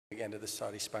again to the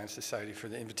Saudi Spine Society for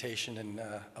the invitation and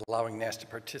allowing NAS to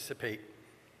participate.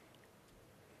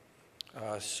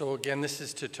 So again, this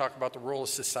is to talk about the role of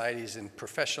societies in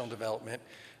professional development.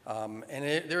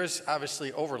 There is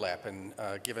obviously overlap, and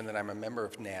given that I'm a member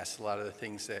of NAS, a lot of the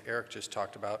things that Eric just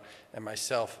talked about and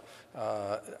myself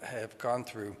have gone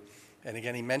through. And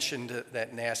again, he mentioned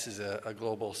that NAS is a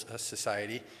global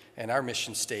society and our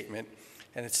mission statement.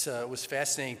 And it was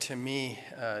fascinating to me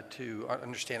to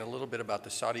understand a little bit about the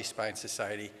Saudi Spine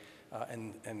Society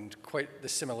and quite the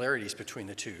similarities between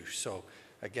the two. So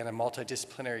again, a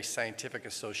multidisciplinary scientific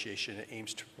association that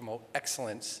aims to promote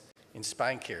excellence in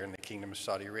spine care in the Kingdom of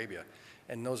Saudi Arabia.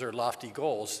 And those are lofty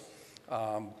goals.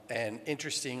 And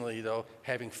interestingly, though,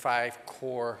 having 5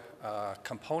 core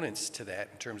components to that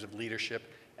in terms of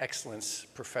leadership, excellence,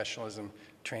 professionalism,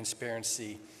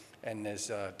 transparency, and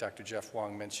as Dr. Jeff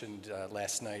Wong mentioned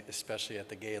last night, especially at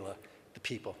the gala, the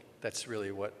people. That's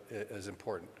really what is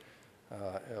important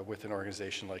with an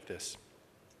organization like this.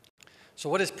 So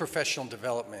what is professional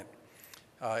development?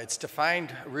 It's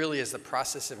defined really as the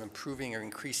process of improving or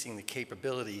increasing the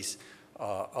capabilities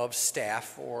of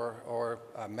staff or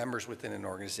members within an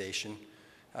organization,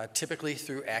 typically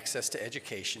through access to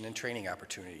education and training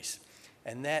opportunities.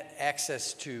 And that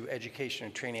access to education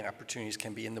and training opportunities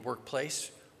can be in the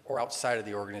workplace or outside of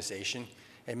the organization.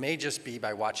 It may just be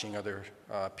by watching other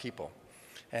people.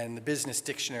 And the Business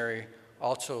Dictionary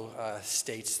also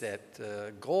states that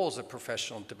the goals of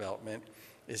professional development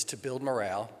is to build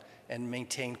morale and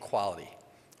maintain quality.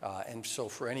 And so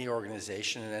for any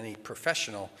organization and any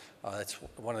professional, that's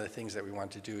one of the things that we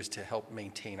want to do is to help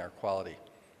maintain our quality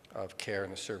of care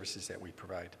and the services that we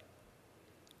provide.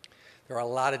 There are a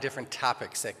lot of different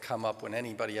topics that come up when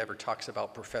anybody ever talks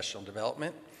about professional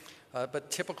development.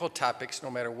 But typical topics, no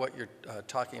matter what you're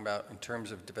talking about in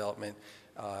terms of development,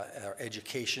 are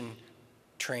education,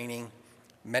 training,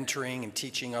 mentoring and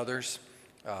teaching others,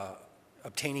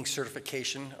 obtaining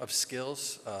certification of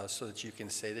skills so that you can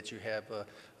say that you have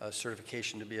a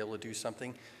certification to be able to do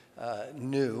something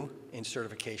new in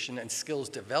certification, and skills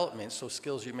development, so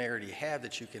skills you may already have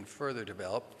that you can further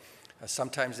develop.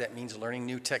 Sometimes that means learning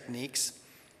new techniques.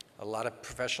 A lot of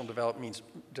professional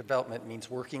development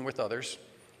means working with others.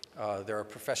 There are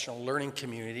professional learning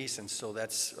communities, and so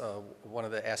that's one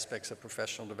of the aspects of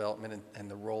professional development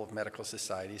and the role of medical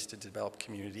societies to develop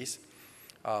communities,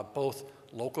 both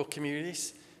local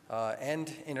communities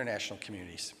and international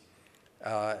communities,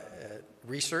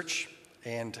 research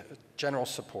and general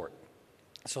support.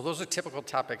 So those are typical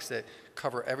topics that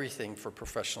cover everything for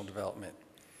professional development.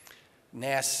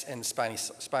 NAS and Saudi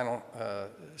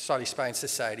Spine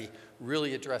Society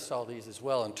really address all these as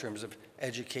well in terms of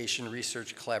education,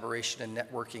 research, collaboration, and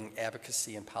networking,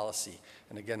 advocacy, and policy.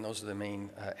 And again, those are the main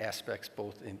aspects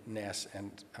both in NAS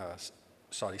and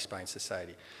Saudi Spine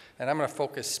Society. And I'm going to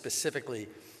focus specifically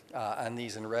on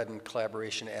these in red in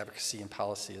collaboration, advocacy, and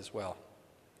policy as well.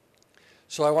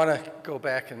 So I want to go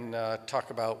back and talk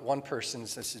about one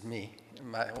person's, this is me,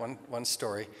 one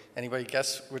story. Anybody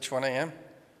guess which one I am?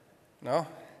 No?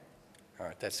 All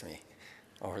right, that's me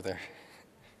over there.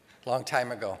 Long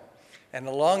time ago. And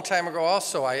a long time ago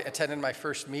also, I attended my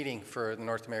first meeting for the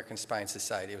North American Spine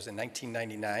Society. It was in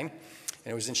 1999,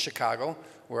 and it was in Chicago,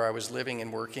 where I was living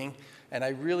and working. And I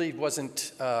really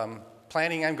wasn't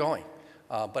planning on going,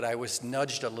 but I was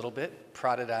nudged a little bit,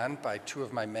 prodded on by 2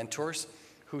 of my mentors,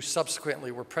 who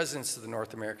subsequently were presidents of the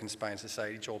North American Spine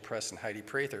Society, Joel Press and Heidi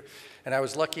Prather. And I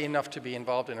was lucky enough to be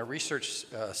involved in a research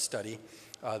study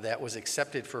that was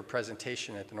accepted for a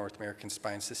presentation at the North American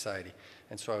Spine Society.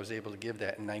 And so I was able to give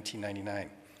that in 1999.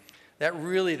 That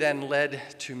really then led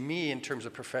to me, in terms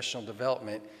of professional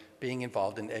development, being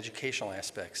involved in educational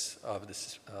aspects of the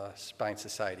Spine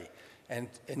Society, and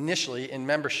initially in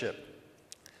membership.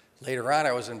 Later on,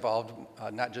 I was involved,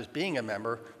 not just being a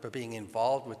member, but being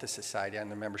involved with the society on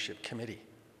the membership committee.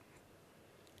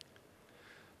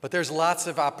 But there's lots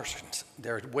of options.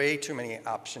 There are way too many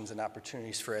options and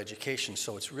opportunities for education,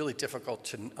 so it's really difficult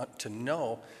to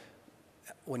know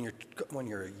when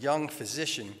you're a young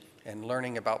physician and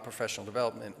learning about professional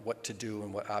development what to do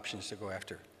and what options to go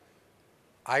after.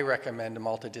 I recommend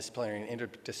multidisciplinary and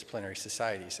interdisciplinary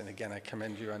societies, and again, I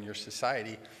commend you on your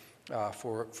society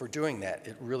for doing that.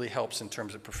 It really helps in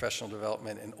terms of professional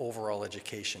development and overall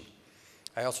education.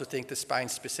 I also think the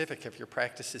spine-specific, if your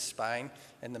practice is spine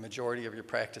and the majority of your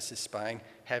practice is spine,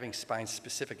 having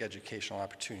spine-specific educational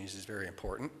opportunities is very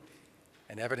important.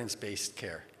 And evidence-based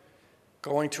care.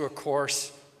 Going to a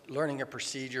course, learning a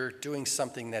procedure, doing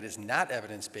something that is not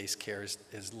evidence-based care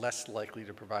is less likely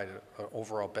to provide an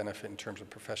overall benefit in terms of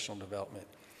professional development.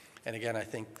 And again, I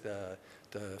think the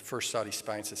First Saudi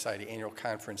Spine Society Annual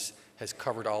Conference has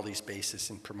covered all these bases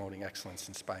in promoting excellence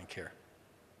in spine care.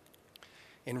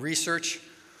 In research,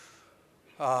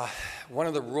 one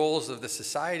of the roles of the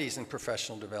societies in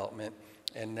professional development,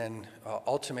 and then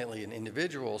ultimately in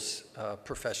individuals'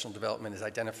 professional development, is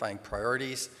identifying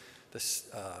priorities.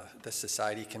 The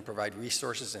society can provide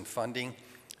resources and funding.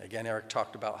 Again, Eric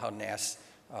talked about how NAS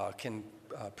can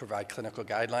provide clinical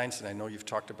guidelines, and I know you've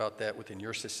talked about that within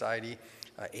your society.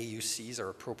 AUCs are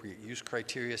appropriate use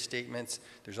criteria statements.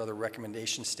 There's other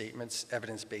recommendation statements,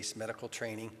 evidence-based medical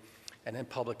training, and then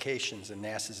publications, and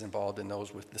NAS is involved in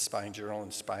those with the Spine Journal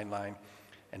and Spine Line,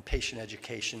 and patient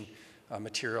education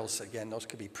materials. Again, those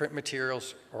could be print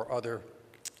materials or other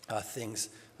things,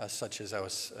 such as I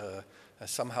was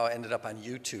somehow ended up on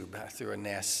YouTube through a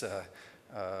NAS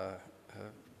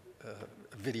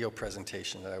video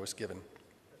presentation that I was given.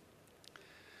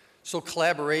 So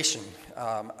collaboration.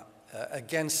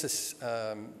 Again,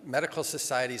 medical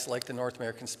societies like the North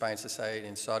American Spine Society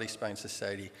and Saudi Spine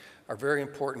Society are very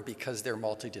important because they're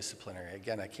multidisciplinary.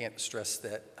 Again, I can't stress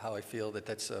that, how I feel that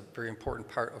that's a very important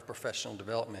part of professional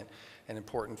development and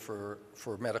important for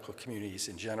medical communities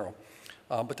in general.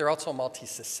 But they're also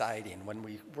multi-society, and when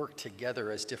we work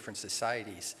together as different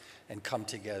societies and come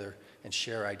together and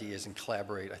share ideas and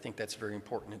collaborate, I think that's very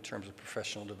important in terms of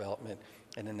professional development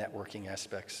and the networking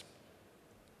aspects.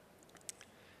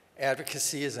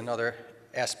 Advocacy is another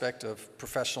aspect of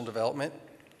professional development.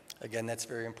 Again, that's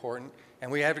very important.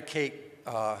 And we advocate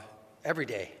every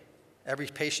day. Every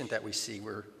patient that we see,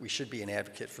 we should be an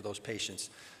advocate for those patients.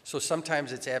 So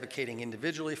sometimes it's advocating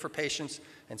individually for patients,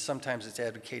 and sometimes it's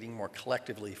advocating more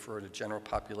collectively for the general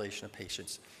population of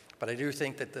patients. But I do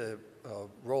think that the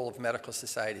role of medical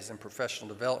societies in professional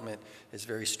development is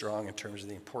very strong in terms of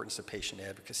the importance of patient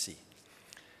advocacy.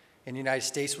 In the United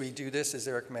States, we do this, as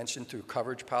Eric mentioned, through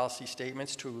coverage policy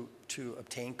statements to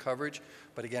obtain coverage.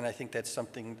 But again, I think that's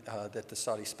something that the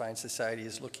Saudi Spine Society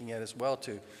is looking at as well,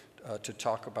 to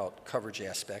talk about coverage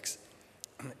aspects,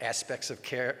 aspects of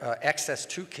care, access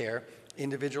to care,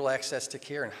 individual access to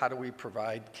care, and how do we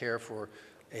provide care for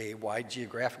a wide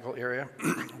geographical area.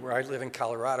 Where I live in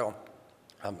Colorado,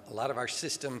 a lot of our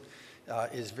system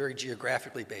is very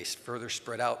geographically based, further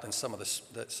spread out than some of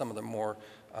the more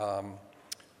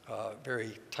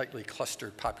very tightly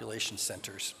clustered population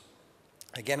centers.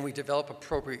 Again, we develop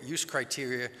appropriate use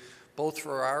criteria both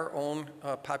for our own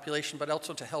population, but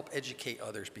also to help educate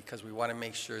others, because we want to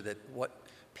make sure that what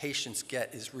patients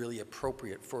get is really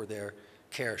appropriate for their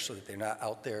care, so that they're not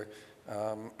out there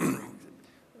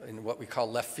in what we call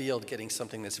left field, getting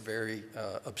something that's very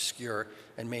obscure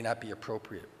and may not be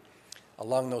appropriate.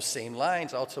 Along those same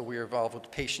lines, also, we're involved with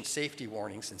patient safety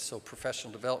warnings, and so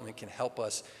professional development can help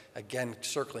us, again,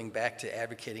 circling back to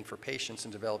advocating for patients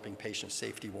and developing patient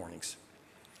safety warnings.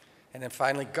 And then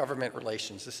finally, government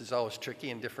relations. This is always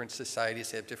tricky, and different societies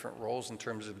have different roles in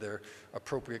terms of their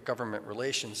appropriate government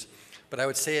relations. But I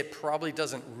would say it probably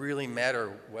doesn't really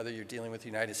matter whether you're dealing with the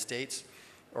United States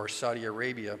or Saudi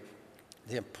Arabia.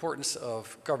 The importance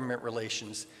of government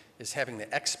relations is having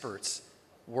the experts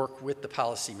work with the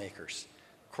policymakers.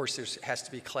 Of course, there has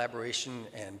to be collaboration,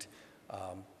 and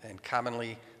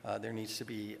commonly there needs to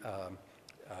be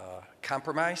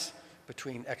compromise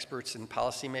between experts and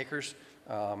policymakers,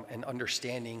 and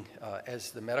understanding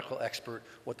as the medical expert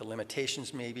what the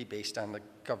limitations may be based on the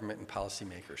government and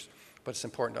policymakers. But it's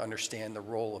important to understand the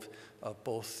role of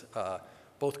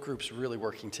both groups really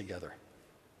working together.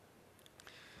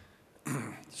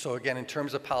 So again, in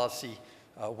terms of policy,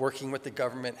 working with the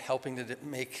government, helping to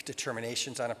make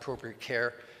determinations on appropriate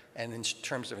care, and in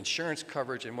terms of insurance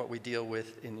coverage, and what we deal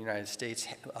with in the United States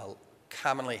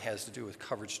commonly has to do with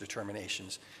coverage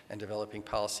determinations and developing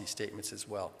policy statements as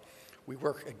well. We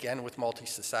work, again, with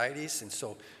multi-societies, and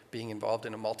so being involved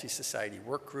in a multi-society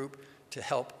work group to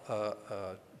help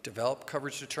develop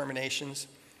coverage determinations,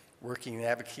 working in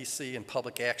advocacy and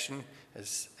public action,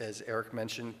 as Eric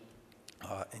mentioned,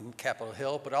 in Capitol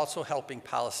Hill, but also helping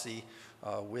policy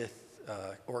with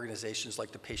organizations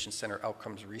like the Patient Centered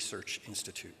Outcomes Research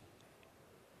Institute.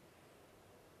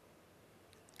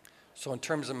 So in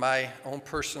terms of my own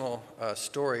personal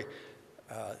story,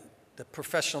 the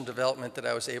professional development that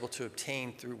I was able to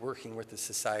obtain through working with the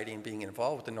society and being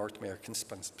involved with the North American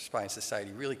Spine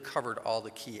Society really covered all the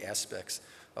key aspects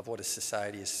of what a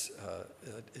society is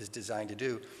designed to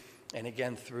do. And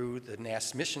again, through the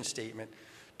NAS mission statement,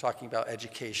 talking about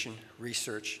education,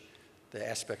 research, the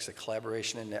aspects of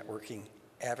collaboration and networking,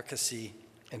 advocacy,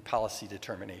 and policy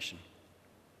determination.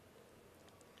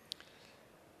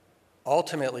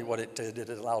 Ultimately, what it did, it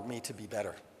allowed me to be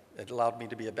better. It allowed me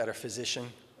to be a better physician,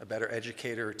 a better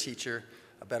educator or teacher,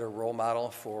 a better role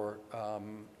model for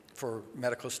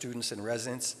medical students and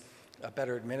residents, a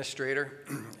better administrator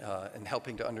and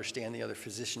helping to understand the other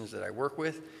physicians that I work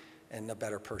with, and a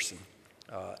better person.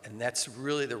 And that's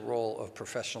really the role of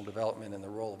professional development and the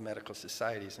role of medical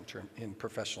societies in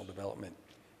professional development.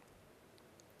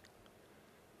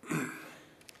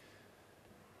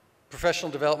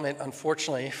 Professional development,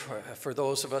 unfortunately, for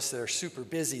those of us that are super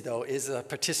busy, though, is a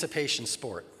participation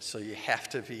sport. So you have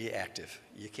to be active.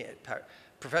 You can't.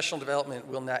 Professional development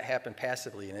will not happen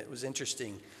passively. And it was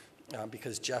interesting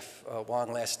because Jeff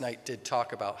Wong last night did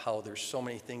talk about how there's so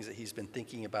many things that he's been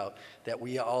thinking about that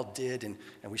we all did, and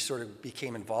we sort of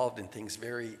became involved in things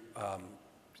very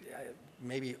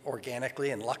maybe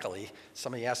organically and luckily.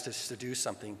 Somebody asked us to do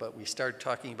something, but we started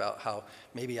talking about how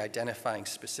maybe identifying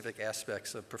specific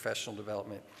aspects of professional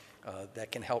development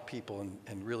that can help people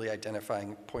and really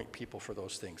identifying point people for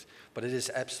those things. But it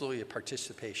is absolutely a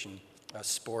participation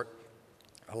sport.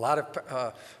 A lot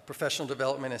of professional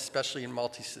development, especially in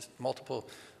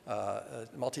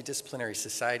multidisciplinary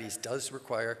societies, does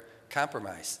require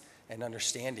compromise and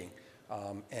understanding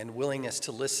and willingness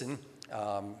to listen.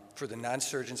 For the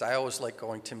non-surgeons, I always like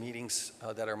going to meetings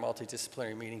that are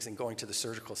multidisciplinary meetings and going to the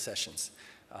surgical sessions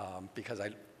because I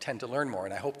tend to learn more.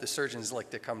 And I hope the surgeons like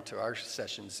to come to our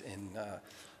sessions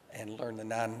and learn the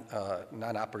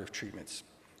non-operative treatments.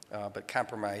 But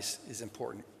compromise is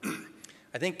important.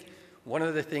 I think one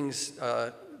of the things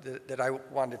that I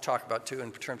wanted to talk about too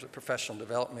in terms of professional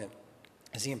development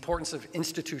is the importance of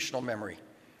institutional memory.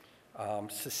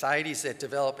 Societies that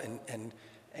develop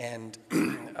and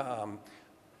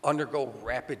undergo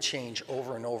rapid change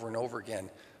over and over and over again.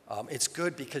 It's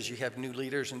good because you have new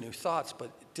leaders and new thoughts,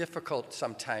 but difficult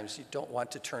sometimes. You don't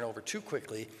want to turn over too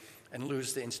quickly and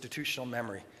lose the institutional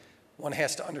memory. One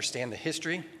has to understand the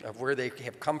history of where they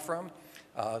have come from,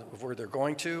 of where they're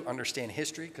going to, understand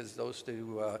history, because those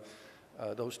who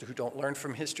don't learn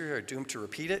from history are doomed to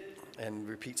repeat it and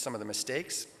repeat some of the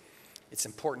mistakes. It's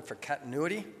important for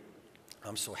continuity.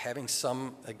 So having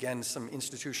some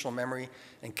institutional memory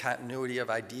and continuity of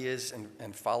ideas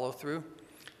and follow through.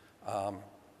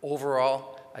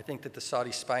 Overall, I think that the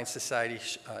Saudi Spine Society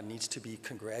needs to be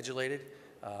congratulated.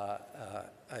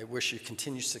 I wish you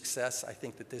continued success. I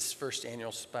think that this first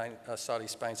annual Saudi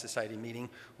Spine Society meeting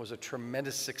was a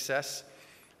tremendous success.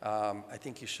 I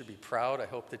think you should be proud. I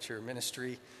hope that your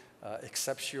ministry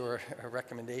accepts your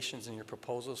recommendations and your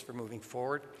proposals for moving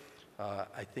forward.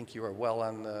 I think you are well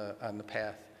on the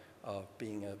path of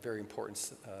being a very important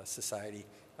society,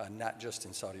 not just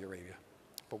in Saudi Arabia,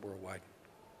 but worldwide.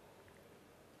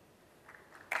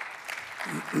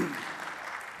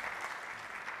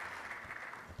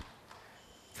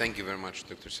 Thank you very much,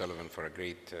 Dr. Sullivan, for a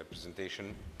great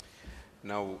presentation.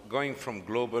 Now, going from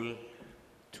global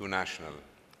to national,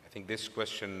 I think this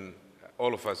question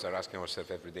all of us are asking ourselves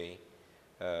every day,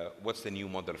 what's the new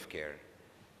model of care?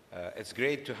 It's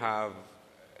great to have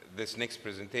this next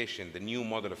presentation, the new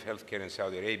model of healthcare in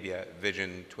Saudi Arabia,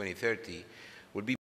 Vision 2030, will be